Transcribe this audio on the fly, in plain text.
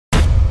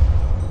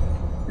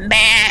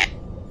Bah,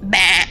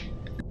 bah.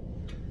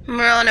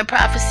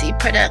 MARONAPROPHECY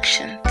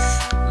Productions.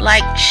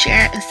 Like,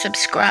 share, and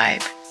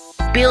subscribe.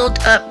 Build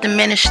up the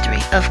ministry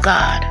of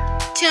God.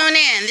 Tune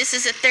in. This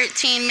is a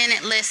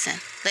 13-minute listen.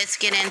 Let's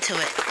get into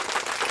it.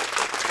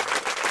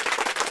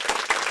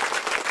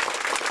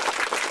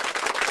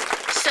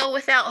 So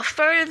without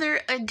further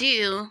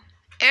ado,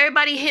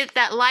 everybody hit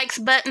that likes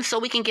button so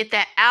we can get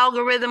that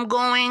algorithm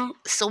going,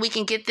 so we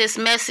can get this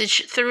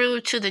message through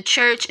to the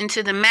church and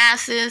to the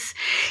masses.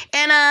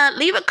 And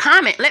leave a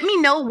comment. Let me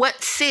know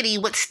what city,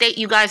 what state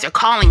you guys are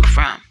calling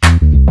from.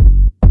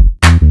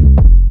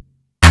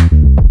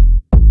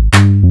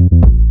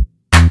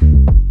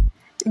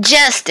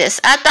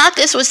 Justice. I thought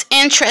this was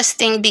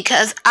interesting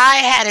because I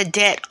had a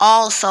debt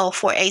also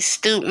for a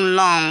student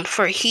loan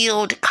for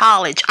Heald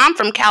College. I'm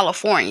from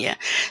California.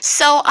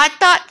 So I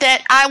thought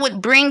that I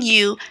would bring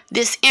you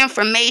this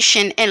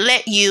information and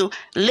let you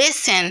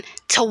listen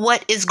to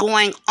what is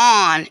going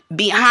on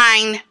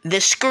behind the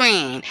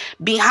screen,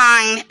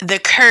 behind the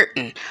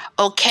curtain.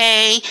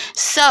 Okay?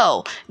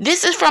 So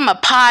this is from a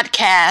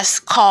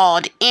podcast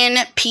called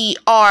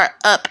NPR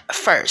Up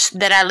First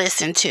that I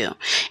listen to.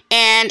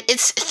 And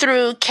it's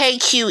through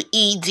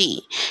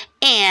KQED.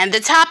 And the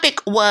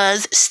topic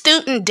was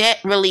Student Debt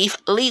Relief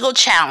Legal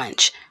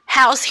Challenge,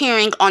 House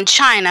Hearing on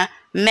China,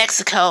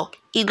 Mexico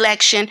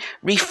Election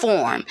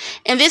Reform.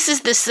 And this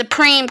is the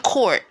Supreme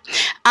Court.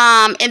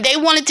 And they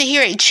wanted to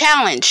hear a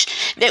challenge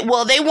they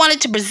wanted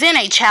to present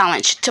a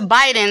challenge to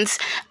Biden's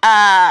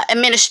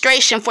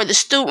administration for the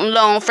student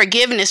loan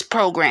forgiveness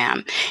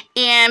program.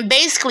 And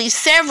basically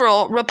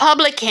several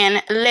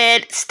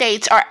Republican-led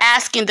states are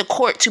asking the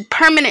court to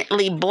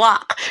permanently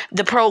block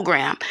the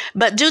program.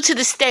 But due to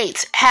the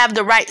states have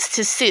the rights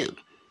to sue.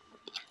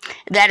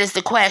 That is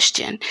the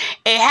question.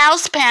 A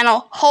House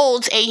panel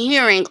holds a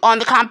hearing on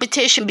the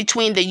competition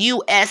between the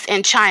U.S.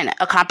 and China.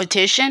 A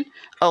competition?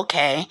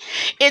 Okay.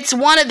 It's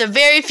one of the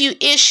very few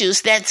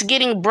issues that's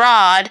getting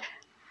broad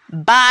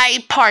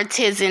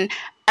bipartisan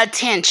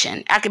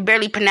attention. I can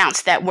barely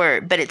pronounce that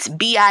word, but it's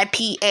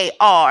BIPARTISAN.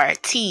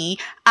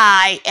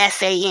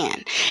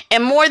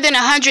 And more than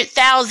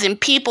 100,000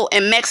 people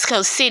in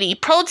Mexico City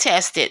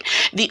protested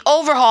the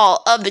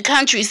overhaul of the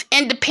country's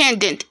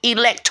independent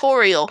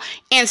electoral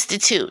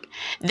institute.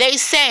 They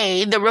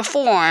say the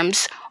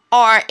reforms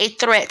are a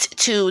threat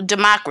to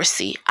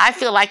democracy. I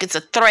feel like it's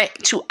a threat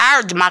to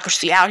our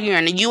democracy out here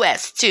in the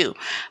U.S. too.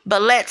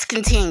 But let's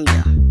continue.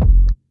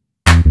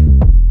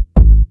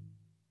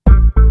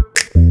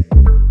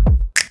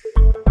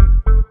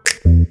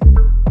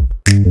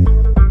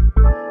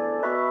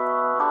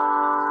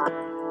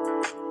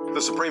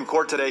 The Supreme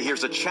Court today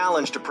hears a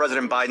challenge to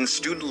President Biden's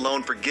student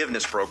loan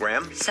forgiveness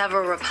program.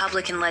 Several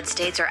Republican-led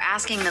states are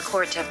asking the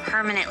court to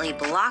permanently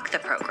block the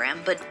program,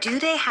 but do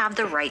they have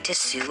the right to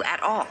sue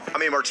at all?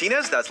 I'm Ian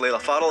Martinez, that's Leila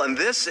Fadel, and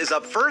this is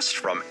Up First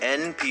from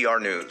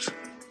NPR News.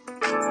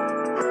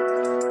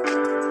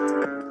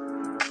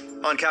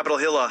 On Capitol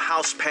Hill, a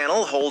House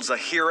panel holds a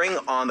hearing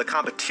on the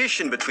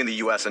competition between the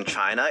U.S. and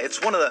China. It's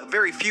one of the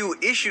very few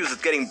issues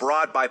that's getting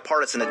broad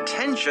bipartisan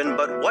attention,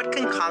 but what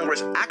can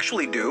Congress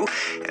actually do?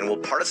 And will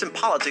partisan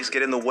politics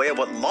get in the way of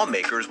what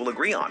lawmakers will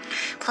agree on?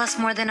 Plus,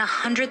 more than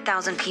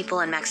 100,000 people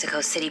in Mexico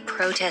City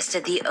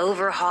protested the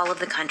overhaul of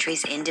the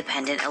country's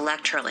independent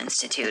electoral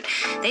institute.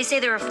 They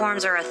say the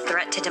reforms are a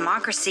threat to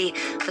democracy,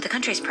 but the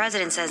country's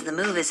president says the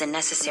move is a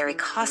necessary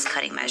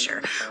cost-cutting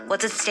measure.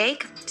 What's at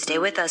stake? Stay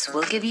with us.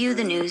 We'll give you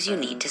the news you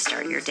need to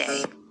start your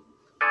day.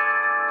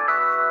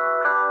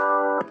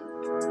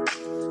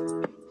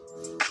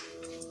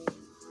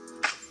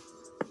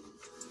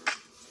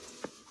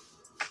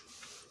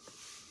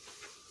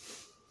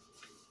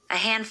 A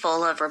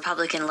handful of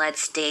Republican-led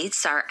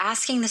states are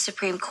asking the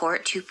Supreme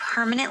Court to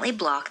permanently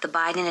block the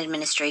Biden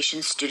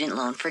administration's student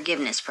loan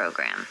forgiveness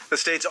program. The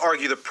states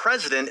argue the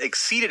president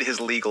exceeded his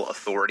legal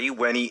authority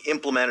when he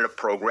implemented a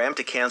program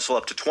to cancel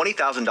up to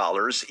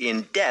 $20,000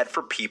 in debt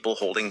for people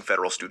holding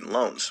federal student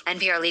loans.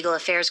 NPR Legal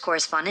Affairs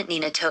correspondent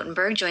Nina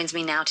Totenberg joins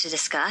me now to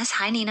discuss.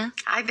 Hi, Nina.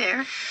 Hi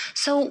there.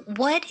 So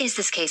what is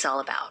this case all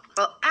about?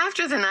 Well,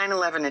 after the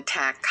 9/11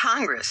 attack,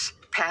 Congress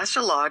passed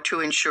a law to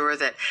ensure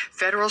that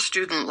federal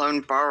student loan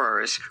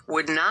borrowers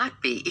would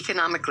not be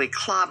economically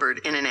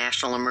clobbered in a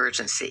national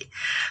emergency.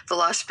 The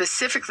law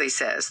specifically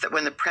says that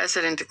when the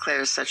president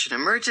declares such an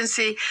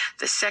emergency,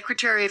 the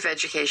Secretary of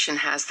Education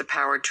has the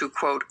power to,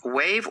 quote,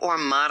 waive or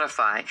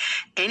modify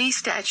any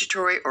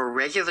statutory or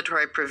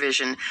regulatory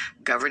provision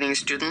governing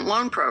student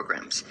loan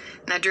programs.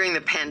 Now, during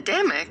the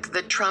pandemic,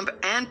 the Trump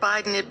and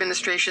Biden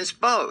administrations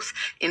both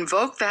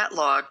invoked that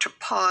law to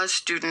pause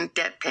student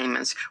debt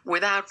payments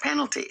without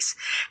penalties.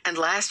 And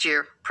last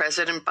year,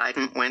 President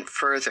Biden went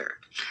further.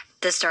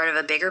 The start of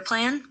a bigger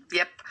plan?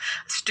 Yep.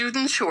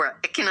 Students who are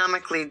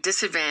economically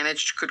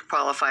disadvantaged could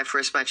qualify for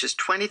as much as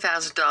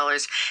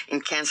 $20,000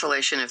 in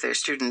cancellation of their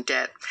student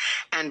debt.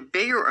 And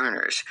bigger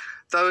earners,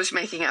 those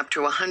making up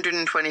to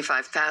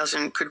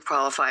 $125,000, could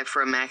qualify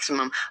for a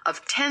maximum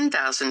of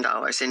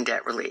 $10,000 in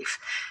debt relief.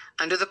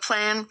 Under the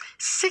plan,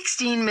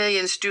 16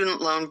 million student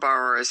loan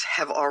borrowers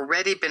have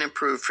already been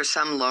approved for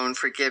some loan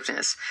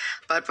forgiveness.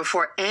 But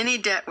before any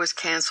debt was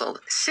canceled,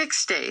 6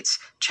 states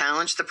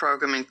challenged the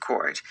program in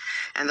court,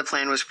 and the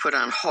plan was put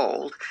on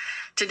hold.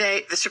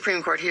 Today, the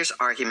Supreme Court hears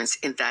arguments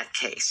in that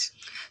case.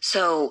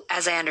 So,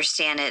 as I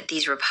understand it,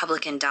 these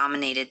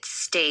Republican-dominated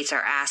states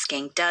are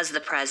asking, does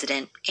the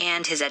president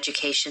and his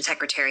education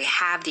secretary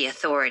have the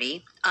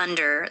authority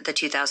under the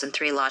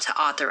 2003 law to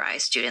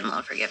authorize student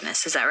loan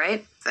forgiveness? Is that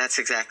right? That's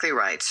exactly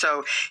right.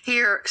 So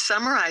here,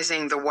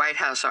 summarizing the White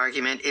House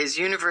argument, is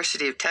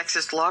University of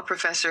Texas law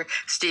professor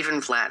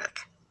Stephen Vladeck.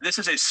 This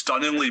is a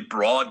stunningly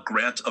broad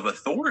grant of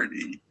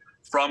authority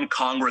from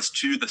Congress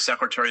to the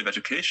Secretary of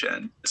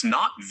Education. It's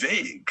not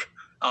vague.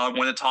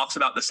 When it talks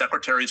about the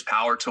Secretary's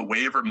power to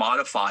waive or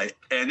modify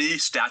any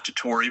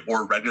statutory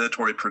or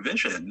regulatory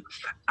provision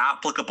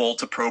applicable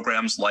to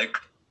programs like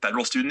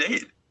federal student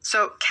aid.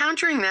 So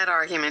countering that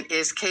argument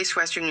is Case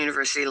Western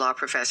University law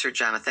professor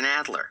Jonathan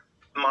Adler.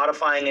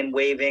 Modifying and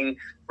waiving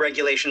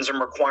regulations and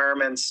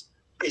requirements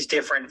is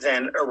different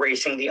than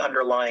erasing the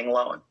underlying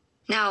loan.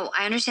 Now,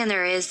 I understand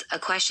there is a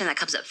question that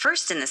comes up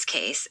first in this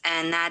case,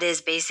 and that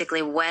is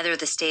basically whether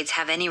the states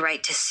have any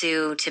right to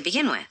sue to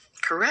begin with.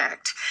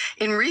 Correct.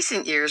 In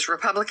recent years,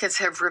 Republicans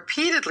have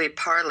repeatedly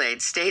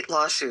parlayed state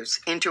lawsuits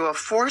into a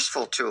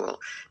forceful tool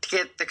to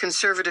get the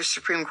conservative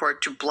Supreme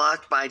Court to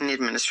block Biden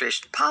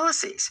administration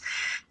policies.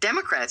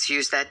 Democrats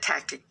use that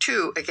tactic,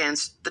 too,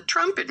 against the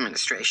Trump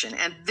administration,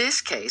 and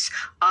this case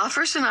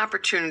offers an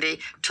opportunity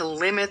to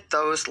limit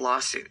those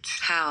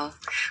lawsuits. How?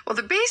 Well,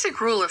 the basic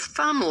rule of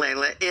thumb,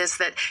 Layla, is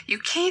that you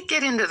can't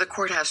get into the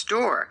courthouse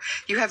door.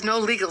 You have no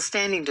legal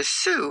standing to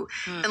sue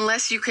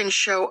unless you can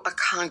show a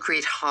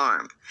concrete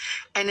harm.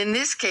 And in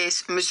this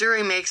case,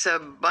 Missouri makes a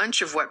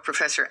bunch of what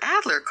Professor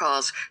Adler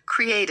calls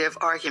creative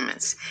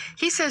arguments.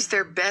 He says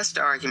their best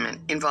argument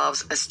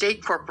involves a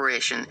state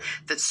corporation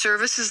that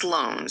services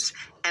loans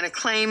and a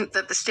claim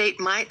that the state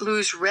might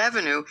lose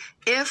revenue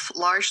if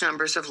large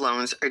numbers of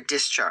loans are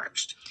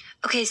discharged.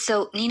 Okay,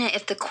 so Nina,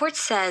 if the court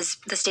says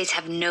the states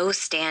have no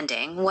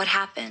standing, what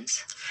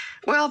happens?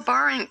 Well,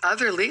 barring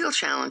other legal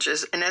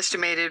challenges, an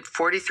estimated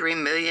 43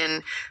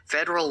 million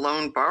federal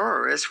loan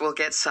borrowers will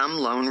get some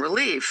loan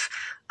relief.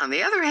 On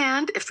the other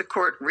hand, if the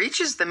court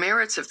reaches the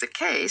merits of the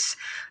case,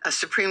 a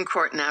Supreme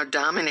Court now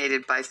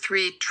dominated by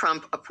 3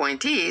 Trump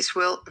appointees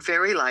will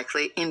very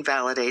likely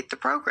invalidate the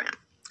program.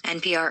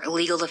 NPR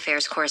legal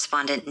affairs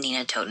correspondent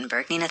Nina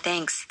Totenberg. Nina,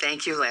 thanks.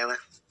 Thank you, Layla.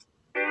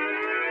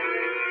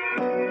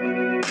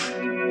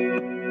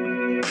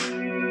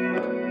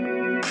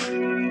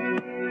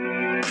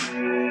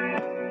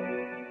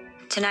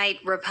 Tonight,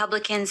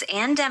 Republicans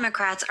and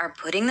Democrats are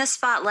putting the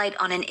spotlight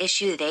on an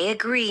issue they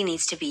agree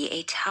needs to be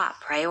a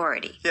top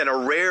priority. In a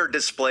rare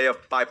display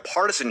of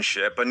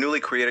bipartisanship, a newly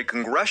created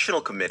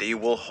congressional committee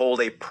will hold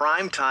a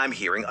primetime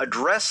hearing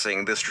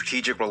addressing the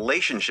strategic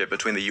relationship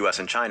between the U.S.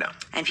 and China.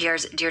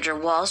 NPR's Deirdre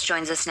Walsh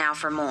joins us now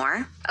for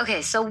more.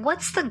 Okay, so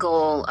what's the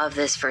goal of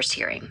this first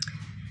hearing?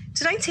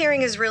 Tonight's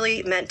hearing is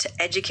really meant to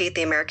educate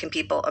the American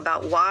people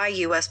about why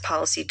U.S.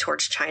 policy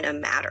towards China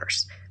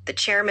matters. The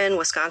chairman,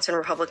 Wisconsin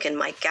Republican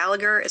Mike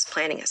Gallagher, is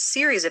planning a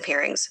series of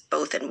hearings,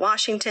 both in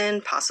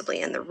Washington, possibly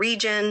in the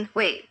region.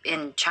 Wait,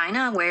 in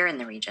China? Where in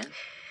the region?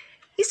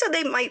 He said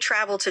they might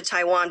travel to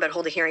Taiwan, but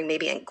hold a hearing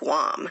maybe in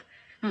Guam,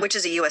 which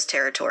is a U.S.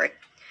 territory.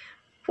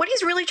 What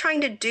he's really trying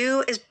to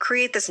do is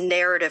create this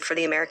narrative for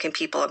the American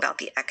people about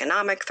the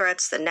economic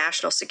threats, the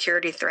national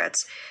security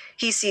threats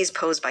he sees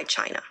posed by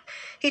China.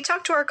 He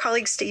talked to our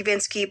colleague Steve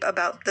Inskeep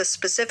about the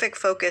specific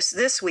focus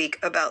this week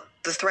about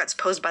the threats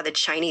posed by the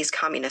Chinese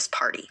Communist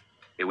Party.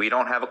 We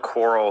don't have a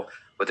quarrel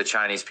with the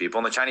Chinese people,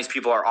 and the Chinese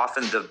people are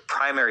often the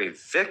primary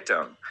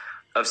victim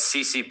of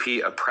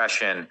CCP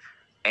oppression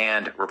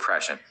and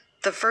repression.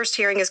 The first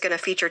hearing is going to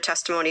feature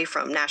testimony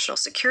from national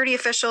security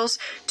officials,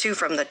 2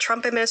 from the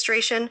Trump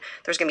administration.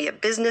 There's going to be a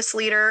business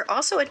leader.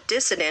 Also, a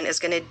dissident is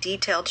going to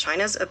detail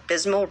China's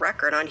abysmal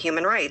record on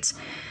human rights.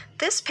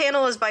 This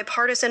panel is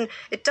bipartisan.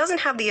 It doesn't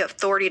have the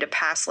authority to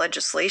pass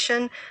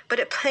legislation, but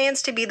it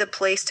plans to be the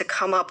place to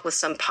come up with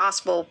some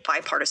possible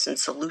bipartisan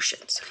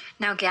solutions.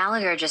 Now,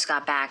 Gallagher just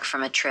got back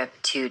from a trip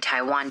to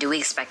Taiwan. Do we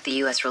expect the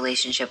U.S.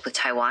 relationship with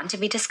Taiwan to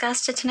be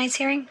discussed at tonight's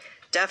hearing?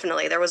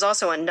 Definitely. There was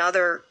also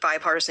another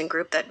bipartisan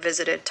group that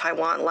visited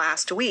Taiwan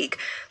last week.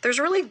 There's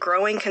really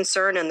growing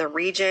concern in the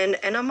region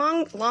and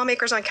among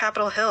lawmakers on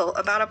Capitol Hill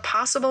about a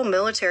possible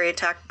military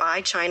attack by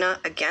China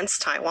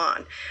against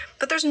Taiwan.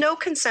 But there's no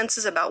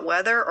consensus about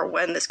whether or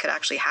when this could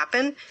actually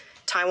happen.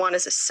 Taiwan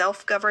is a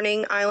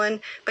self-governing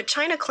island, but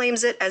China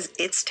claims it as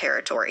its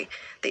territory.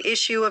 The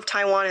issue of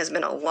Taiwan has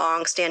been a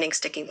long-standing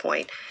sticking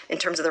point in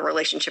terms of the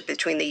relationship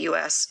between the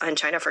U.S. and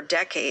China for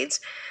decades.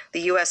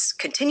 The U.S.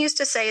 continues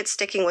to say it's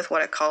sticking with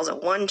what it calls a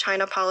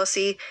one-China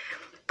policy.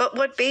 But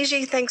what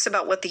Beijing thinks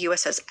about what the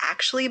U.S. has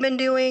actually been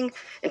doing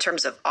in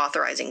terms of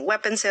authorizing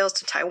weapon sales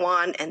to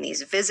Taiwan and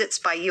these visits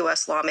by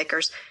U.S.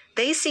 lawmakers,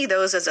 they see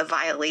those as a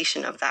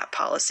violation of that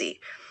policy.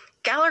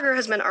 Gallagher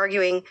has been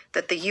arguing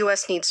that the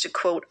U.S. needs to,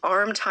 quote,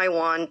 arm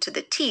Taiwan to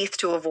the teeth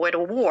to avoid a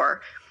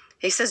war.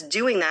 He says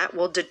doing that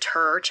will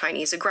deter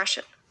Chinese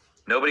aggression.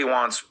 Nobody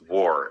wants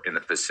war in the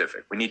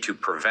Pacific. We need to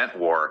prevent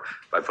war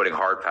by putting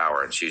hard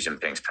power in Xi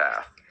Jinping's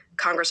path.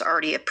 Congress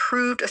already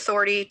approved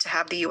authority to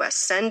have the U.S.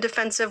 send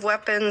defensive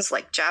weapons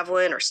like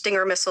Javelin or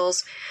Stinger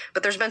missiles,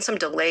 but there's been some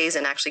delays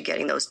in actually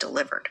getting those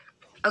delivered.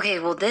 Okay,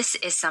 well, this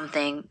is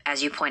something,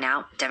 as you point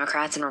out,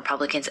 Democrats and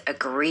Republicans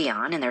agree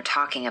on, and they're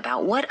talking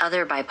about. What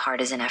other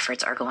bipartisan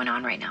efforts are going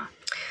on right now?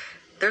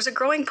 There's a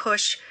growing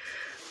push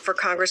for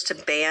Congress to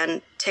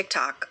ban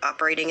TikTok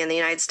operating in the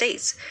United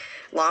States.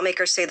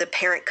 Lawmakers say the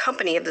parent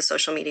company of the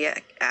social media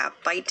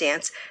app,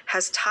 ByteDance,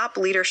 has top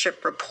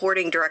leadership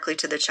reporting directly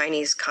to the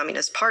Chinese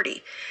Communist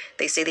Party.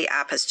 They say the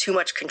app has too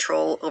much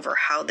control over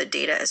how the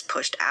data is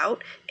pushed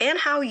out and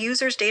how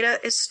users' data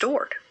is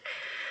stored.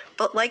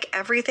 But like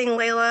everything,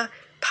 Layla,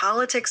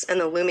 politics and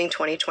the looming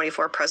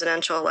 2024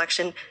 presidential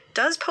election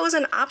does pose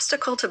an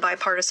obstacle to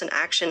bipartisan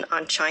action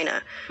on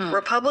China.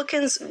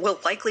 Republicans will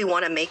likely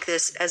want to make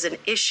this as an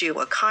issue,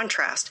 a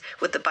contrast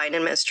with the Biden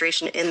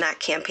administration in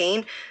that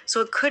campaign, so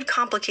it could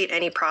complicate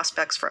any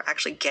prospects for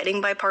actually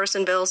getting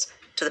bipartisan bills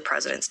to the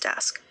president's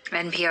desk.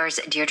 NPR's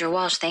Deirdre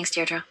Walsh. Thanks,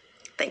 Deirdre.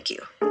 Thank you.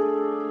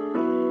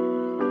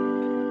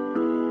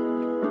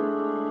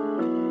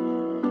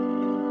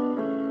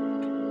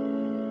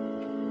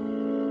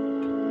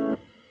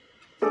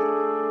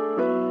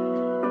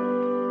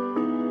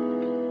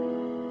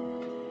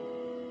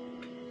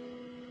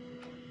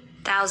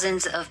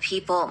 Thousands of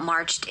people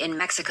marched in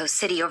Mexico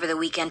City over the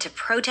weekend to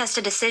protest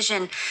a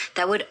decision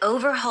that would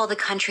overhaul the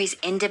country's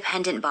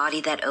independent body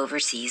that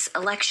oversees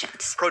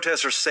elections.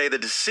 Protesters say the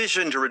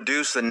decision to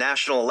reduce the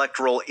National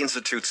Electoral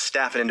Institute's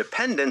staff and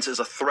independence is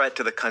a threat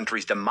to the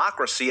country's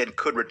democracy and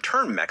could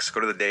return Mexico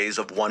to the days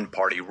of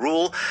one-party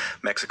rule.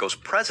 Mexico's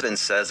president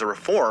says the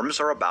reforms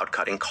are about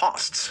cutting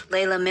costs.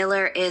 Layla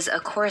Miller is a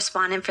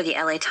correspondent for the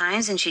LA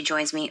Times, and she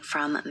joins me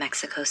from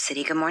Mexico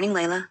City. Good morning,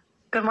 Layla.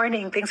 Good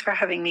morning. Thanks for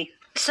having me.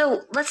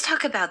 So let's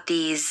talk about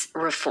these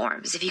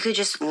reforms. If you could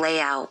just lay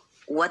out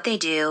what they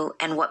do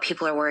and what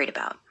people are worried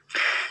about.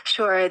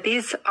 Sure.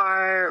 These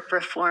are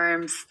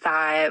reforms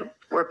that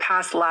were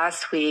passed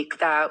last week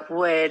that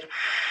would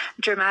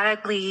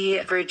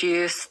dramatically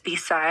reduce the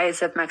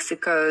size of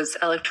Mexico's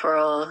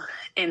Electoral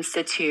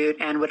Institute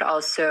and would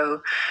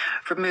also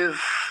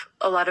remove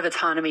a lot of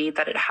autonomy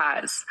that it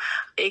has.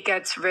 It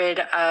gets rid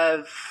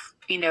of,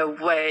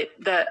 what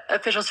the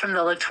officials from the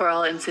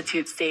Electoral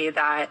Institute say,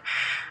 that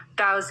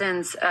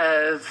thousands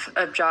of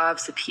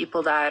jobs of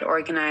people that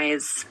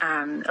organize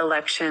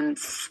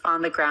elections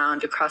on the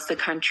ground across the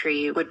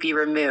country would be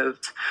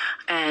removed.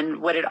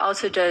 And what it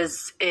also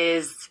does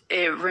is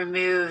it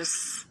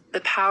removes the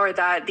power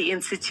that the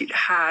Institute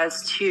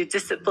has to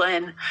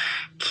discipline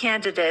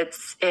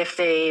candidates if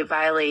they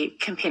violate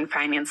campaign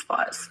finance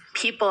laws.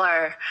 People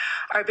are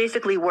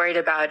basically worried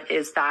about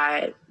is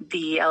that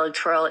the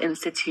Electoral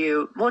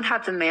Institute won't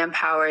have the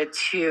manpower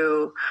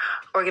to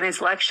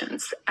organize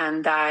elections,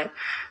 and that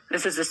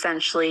this is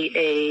essentially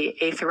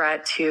a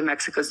threat to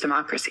Mexico's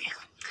democracy.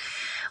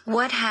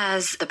 What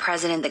has the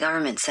president, the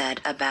government said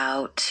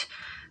about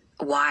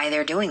why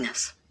they're doing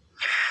this?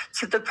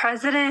 So the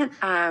president,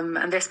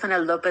 Andrés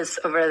Manuel López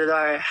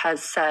Obrador,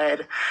 has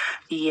said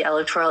the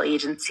electoral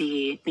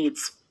agency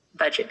needs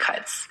budget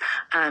cuts.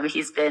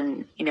 He's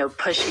been,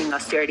 pushing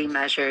austerity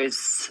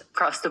measures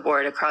across the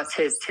board, across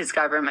his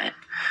government.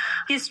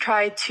 He's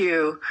tried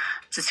to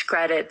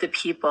discredit the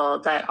people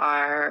that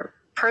are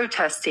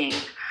protesting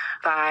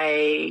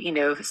by,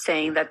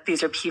 saying that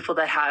these are people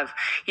that have,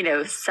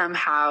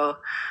 somehow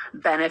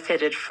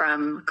benefited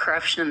from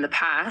corruption in the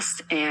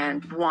past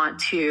and want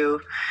to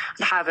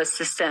have a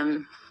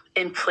system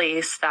in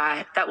place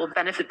that will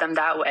benefit them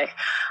that way.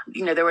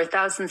 There were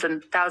thousands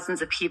and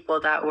thousands of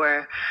people that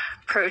were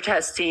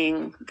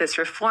protesting this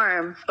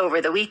reform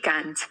over the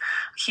weekend.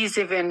 He's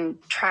even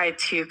tried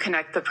to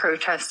connect the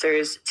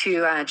protesters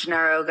to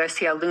Genaro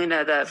Garcia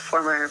Luna, the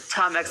former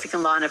top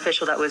Mexican law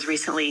official that was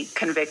recently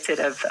convicted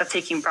of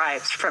taking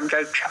bribes from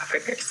drug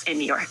traffickers in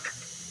New York.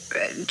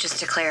 Just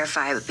to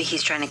clarify,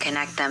 he's trying to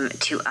connect them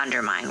to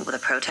undermine the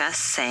protests,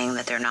 saying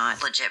that they're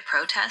not legit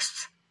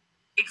protests?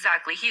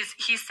 Exactly.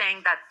 He's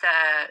saying that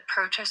the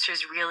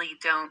protesters really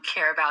don't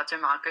care about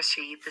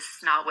democracy. This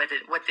is not what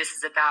this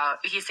is about.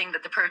 He's saying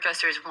that the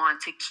protesters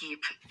want to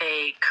keep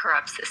a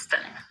corrupt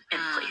system in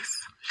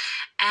place.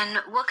 And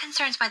what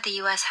concerns might the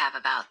U.S. have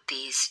about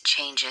these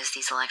changes,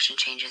 these election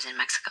changes in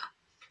Mexico?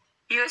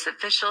 U.S.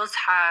 officials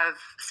have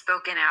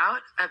spoken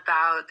out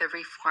about the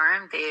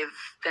reform. They've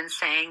been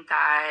saying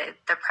that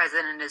the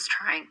president is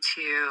trying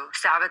to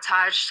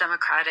sabotage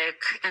democratic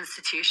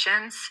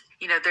institutions.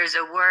 There's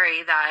a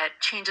worry that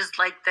changes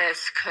like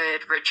this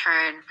could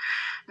return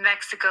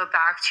Mexico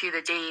back to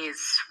the days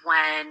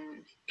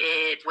when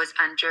it was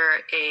under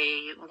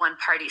a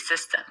one-party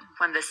system,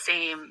 when the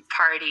same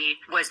party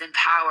was in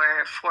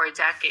power for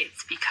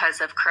decades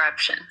because of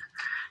corruption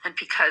and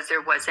because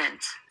there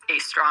wasn't a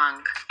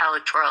strong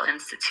electoral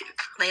institute.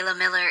 Layla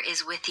Miller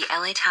is with the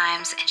LA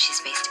Times, and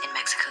she's based in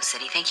Mexico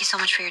City. Thank you so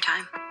much for your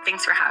time.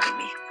 Thanks for having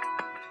me.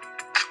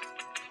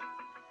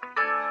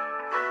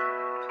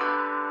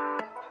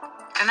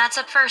 And that's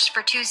Up First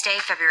for Tuesday,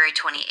 February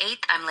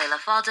 28th. I'm Layla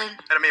Faldin.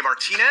 And I'm A.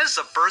 Martinez.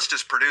 Up First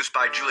is produced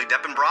by Julie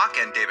Deppenbrock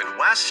and David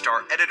West.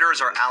 Our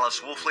editors are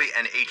Alice Wolfley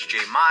and H.J.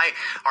 Mai.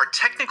 Our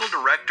technical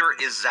director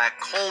is Zach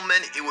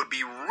Coleman. It would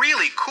be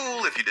really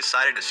cool if you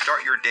decided to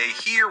start your day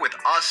here with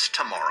us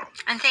tomorrow.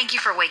 And thank you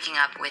for waking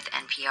up with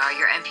NPR.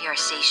 Your NPR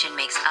station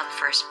makes Up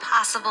First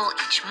possible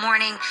each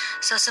morning.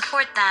 So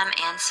support them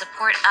and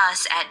support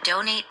us at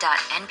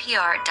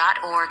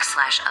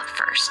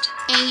donate.npr.org/upfirst.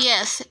 And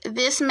yes,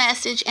 this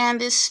message and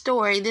this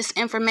story, this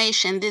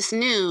information, this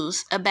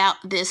news about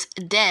this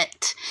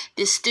debt,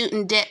 this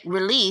student debt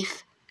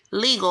relief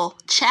legal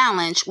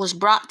challenge was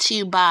brought to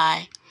you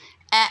by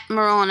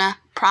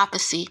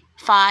 @MARONAPROPHECY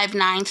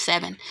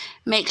 597.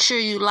 Make sure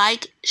you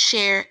like,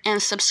 share,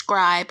 and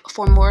subscribe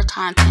for more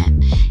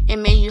content.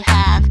 And may you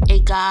have a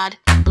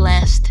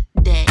God-blessed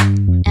day.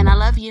 And I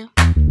love you.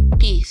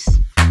 Peace.